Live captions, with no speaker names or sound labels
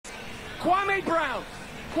Kwame Brown.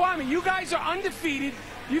 Kwame, you guys are undefeated.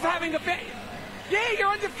 You're having a yeah, you're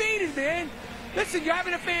undefeated, man. Listen, you're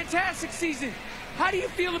having a fantastic season. How do you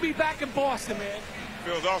feel to be back in Boston, man? It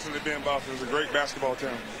feels awesome to be in Boston. It's a great basketball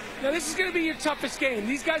town. Now, this is going to be your toughest game.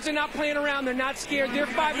 These guys are not playing around. They're not scared. They're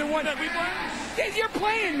 5-1. Yeah, you're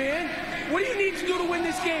playing, man. What do you need to do to win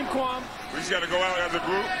this game, Kwame? We just got to go out as a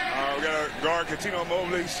group. We got to guard Catino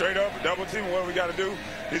Mobley straight up, double team, whatever we got to do.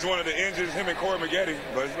 He's one of the engines, him and Corey Maggette,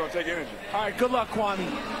 but it's going to take energy. All right, good luck, Kwame.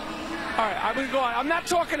 All right, I'm going to go on. I'm not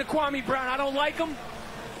talking to Kwame Brown. I don't like him.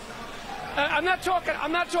 I'm not talking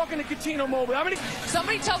to Catino Mobley.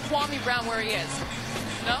 Somebody tell Kwame Brown where he is.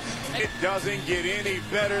 No? It doesn't get any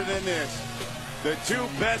better than this. The two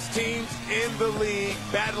best teams in the league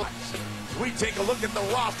battle. We take a look at the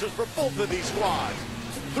rosters for both of these squads.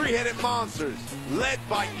 Three-headed monsters, led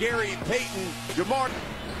by Gary Payton, Jamar.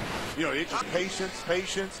 You know, it's just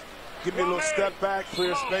patience. Give me a little step back,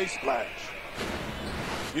 clear space, splash.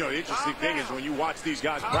 You know, the interesting thing is when you watch these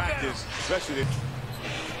guys practice, especially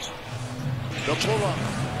the pull-up.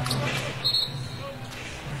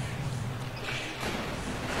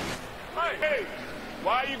 Hey,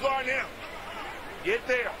 why are you guarding him? Get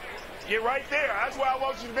there. Get right there. That's where I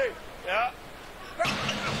want you to be. Yeah.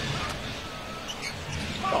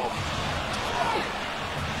 Oh.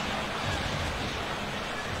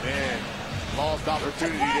 Man, lost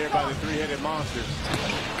opportunity there by the three-headed monsters.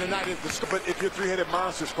 Tonight is the, but if you're three-headed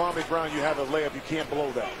monsters, Kwame Brown, you have a layup. You can't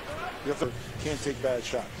blow that. You have to, can't take bad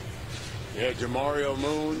shots. Yeah, Jamario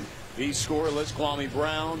Moon, he's scoreless. Kwame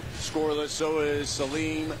Brown, scoreless. So is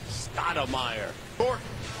Salim Stoudemire.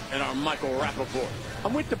 And our Michael Rappaport.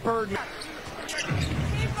 I'm with the bird.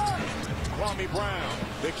 Kwame Brown,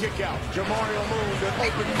 the kick out. Jamario Moon, the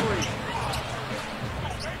open three.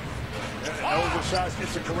 And those are shots.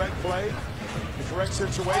 It's a correct play, the correct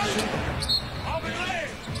situation.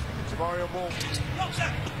 Jamario Moon.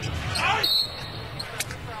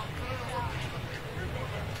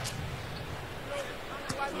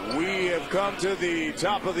 We have come to the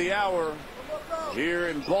top of the hour here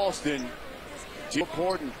in Boston.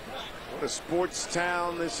 Important. What a sports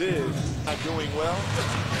town this is. Not doing well.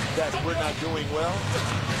 That we're not doing well.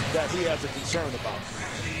 That he has a concern about.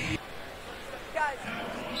 Guys.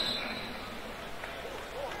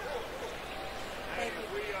 Thank you.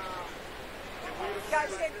 Guys,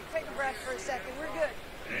 take a breath for a second. We're good.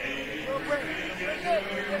 We're good. We're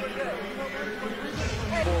good.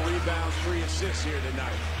 4 rebounds, 3 assists here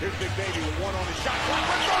tonight. Here's Big Baby with one on the shot clock.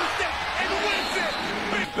 Reversed it and wins it.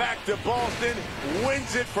 Back to Boston,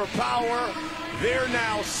 wins it for power. They're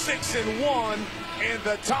now 6-1 and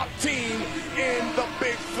the top team in the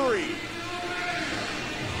Big 3.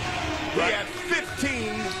 He had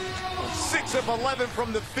 15, 6 of 11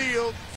 from the field.